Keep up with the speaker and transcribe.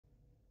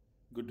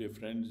Good day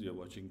friends, you're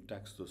watching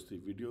Tax Dosti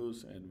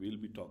videos and we'll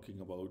be talking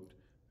about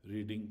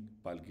reading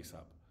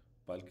Palkhivala.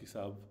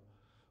 Palkhivala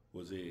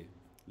was a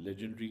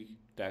legendary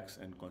tax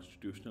and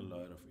constitutional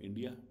lawyer of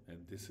India, and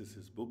this is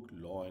his book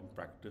Law and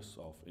Practice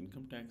of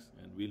Income Tax,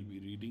 and we'll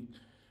be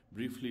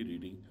briefly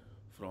reading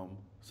from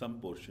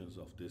some portions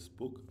of this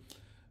book.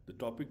 The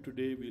topic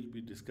today we'll be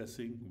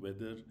discussing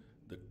whether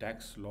the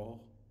tax law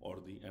or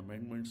the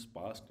amendments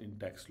passed in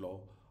tax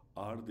law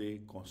are they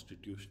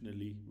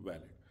constitutionally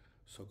valid.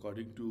 So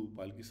according to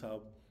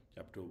Palkhivala,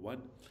 chapter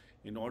 1,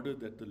 in order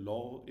that the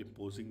law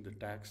imposing the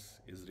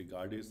tax is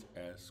regarded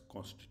as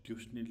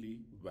constitutionally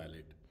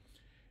valid,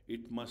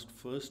 it must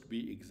first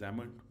be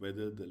examined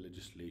whether the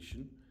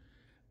legislation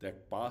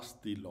that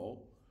passed the law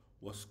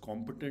was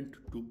competent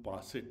to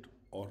pass it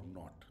or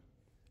not.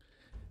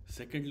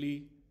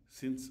 Secondly,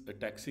 since a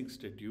taxing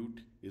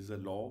statute is a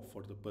law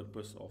for the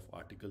purpose of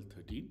Article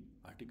 13,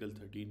 Article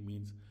 13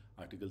 means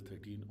Article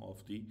 13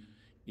 of the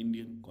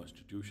Indian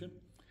Constitution,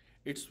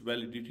 its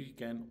validity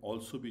can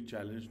also be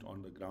challenged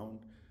on the ground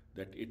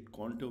that it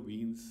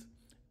contravenes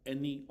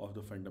any of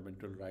the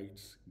fundamental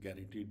rights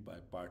guaranteed by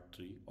Part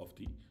 3 of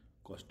the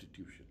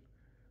Constitution.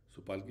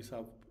 So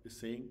Palkhivala is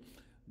saying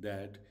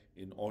that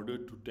in order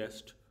to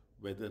test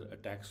whether a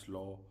tax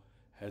law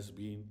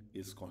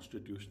is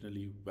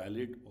constitutionally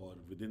valid or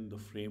within the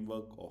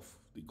framework of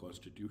the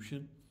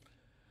Constitution,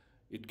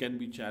 it can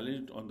be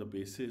challenged on the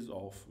basis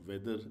of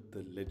whether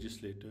the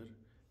legislator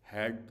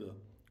had the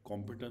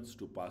competence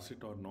to pass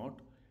it or not,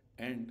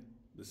 and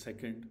the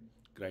second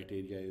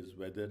criteria is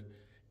whether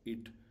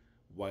it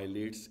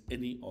violates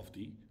any of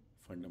the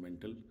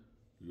fundamental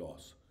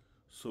laws.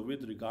 So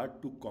with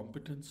regard to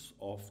competence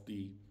of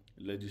the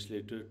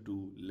legislator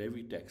to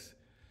levy tax,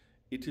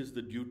 it is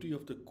the duty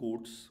of the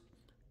courts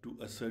to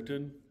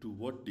ascertain to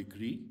what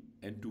degree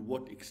and to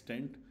what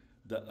extent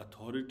the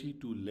authority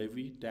to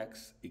levy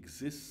tax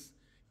exists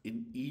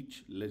in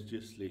each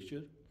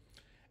legislature,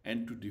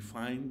 and to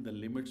define the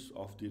limits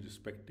of the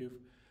respective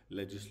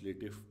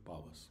legislative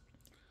powers.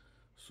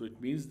 So it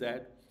means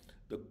that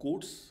the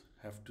courts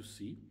have to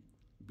see,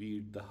 be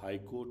it the High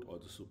Court or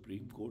the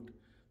Supreme Court,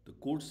 the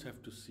courts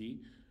have to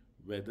see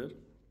whether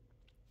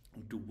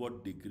to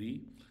what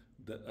degree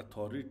the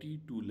authority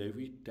to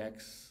levy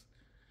tax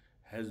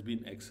has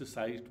been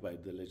exercised by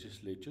the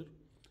legislature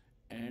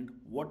and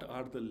what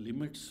are the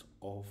limits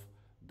of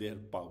their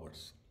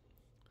powers.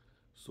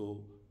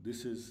 So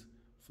this is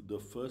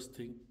the first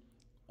thing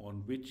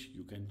on which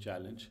you can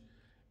challenge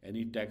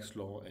any tax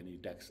law, any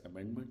tax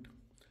amendment.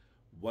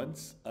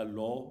 Once a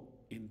law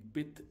in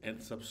pith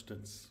and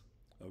substance,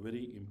 a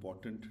very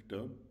important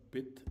term,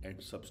 pith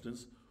and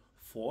substance,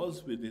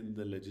 falls within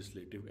the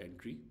legislative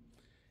entry,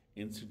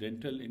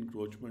 incidental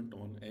encroachment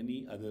on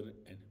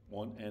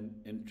an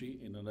entry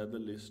in another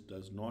list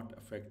does not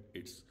affect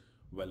its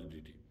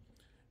validity.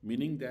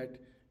 Meaning that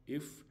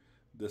if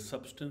the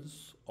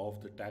substance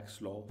of the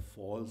tax law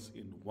falls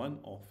in one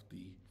of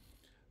the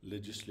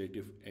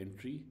legislative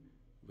entry,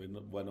 when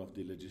one of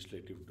the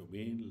legislative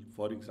domain,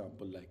 for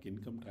example, like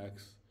income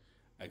tax,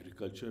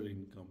 agriculture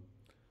income,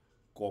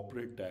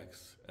 corporate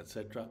tax,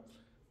 etc.,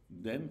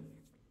 then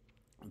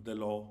the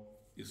law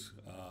is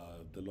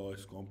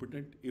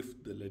competent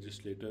if the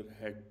legislator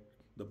had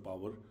the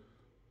power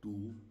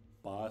to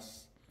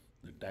pass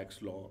the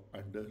tax law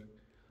under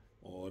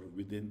or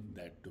within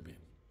that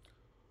domain.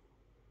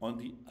 On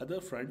the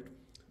other front,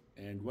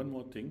 and one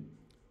more thing,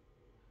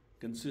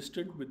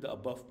 consistent with the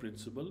above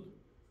principle,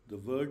 the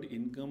word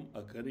income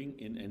occurring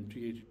in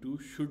entry 82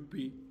 should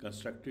be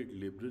constructed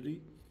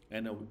liberally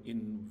and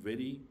in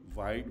very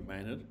wide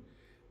manner,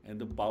 and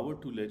the power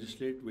to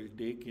legislate will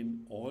take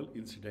in all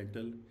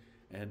incidental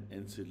and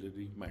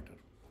ancillary matter.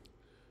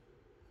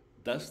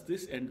 Thus,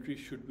 this entry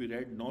should be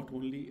read not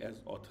only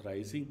as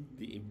authorizing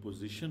the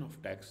imposition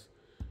of tax,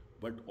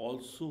 but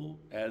also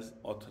as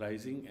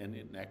authorizing an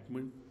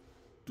enactment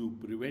to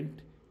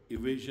prevent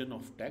evasion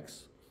of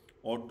tax,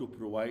 or to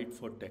provide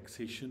for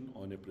taxation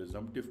on a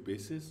presumptive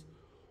basis,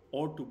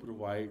 or to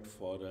provide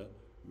for a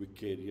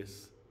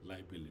vicarious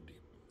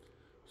liability.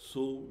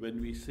 So when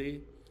we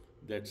say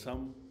that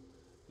some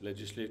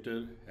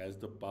legislator has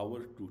the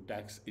power to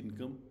tax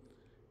income,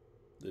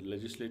 the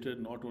legislator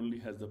not only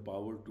has the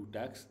power to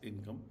tax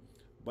income,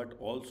 but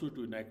also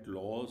to enact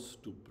laws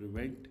to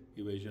prevent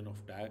evasion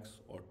of tax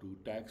or to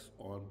tax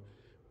on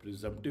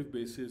presumptive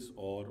basis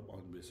or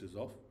on basis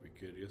of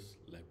vicarious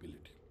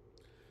liability.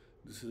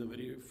 This is a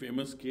very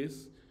famous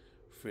case,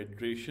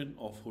 Federation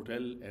of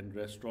Hotel and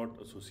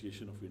Restaurant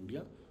Association of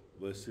India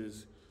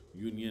versus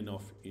Union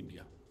of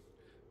India.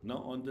 Now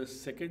on the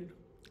second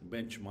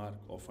benchmark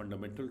of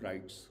fundamental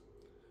rights,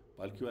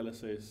 Palkhivala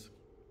says,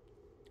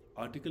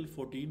 Article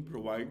 14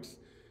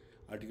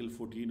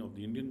 of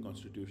the Indian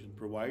Constitution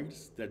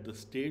provides that the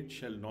state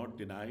shall not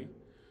deny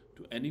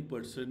to any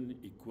person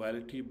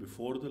equality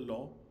before the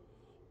law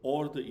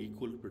or the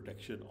equal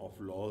protection of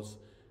laws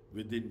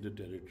within the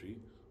territory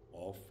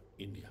of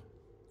India.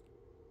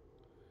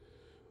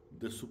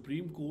 The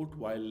Supreme Court,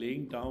 while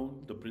laying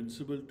down the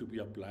principle to be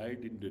applied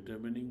in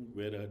determining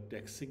where a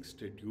taxing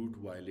statute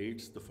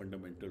violates the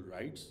fundamental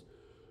rights,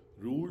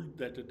 ruled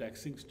that a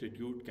taxing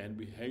statute can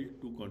be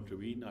held to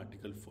contravene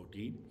Article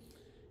 14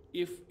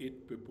 if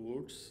it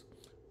purports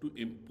to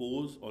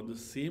impose on the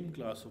same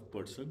class of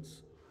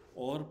persons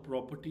or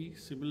property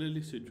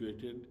similarly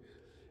situated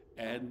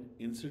an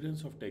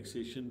incidence of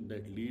taxation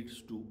that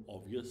leads to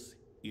obvious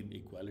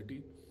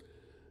inequality.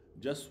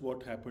 Just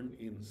what happened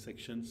in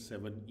Section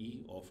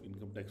 7E of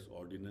Income Tax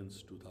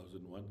Ordinance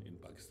 2001 in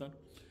Pakistan.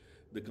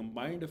 The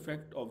combined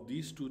effect of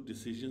these two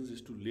decisions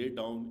is to lay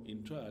down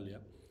inter alia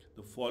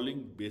the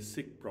following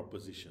basic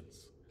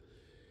propositions.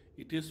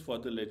 It is for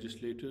the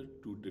legislator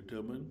to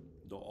determine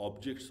the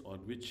objects on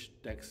which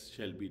tax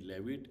shall be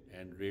levied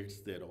and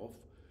rates thereof.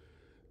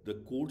 The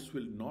courts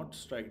will not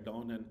strike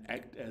down and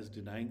act as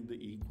denying the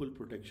equal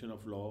protection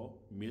of law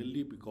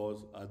merely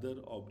because other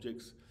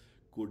objects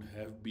could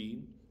have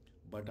been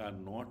but are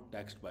not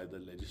taxed by the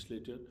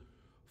legislature,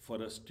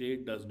 for a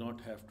state does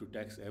not have to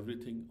tax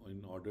everything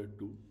in order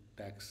to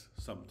tax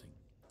something.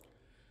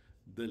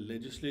 The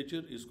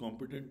legislature is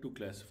competent to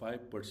classify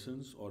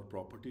persons or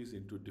properties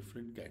into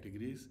different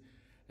categories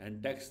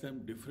and tax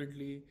them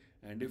differently,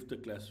 and if the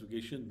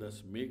classification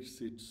thus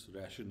makes its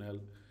rationale,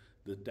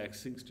 the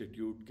taxing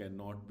statute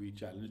cannot be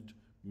challenged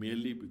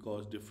merely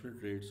because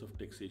different rates of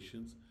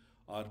taxations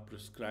are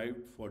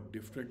prescribed for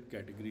different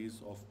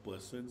categories of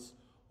persons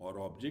or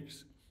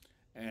objects,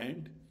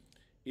 and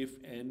if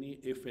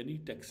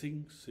any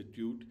taxing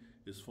statute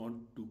is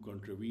found to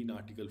contravene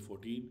Article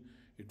 14,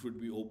 it would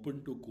be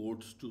open to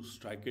courts to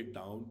strike it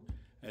down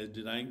as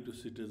denying to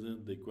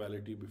citizens the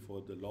equality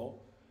before the law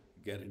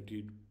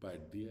guaranteed by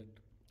the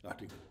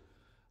article.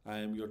 I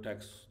am your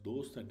tax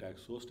dost and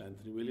tax host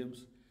Anthony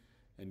Williams,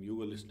 and you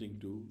were listening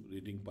to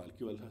Reading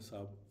Palkhivala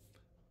Sahab.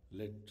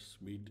 Let's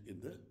meet in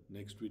the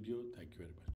next video. Thank you very much.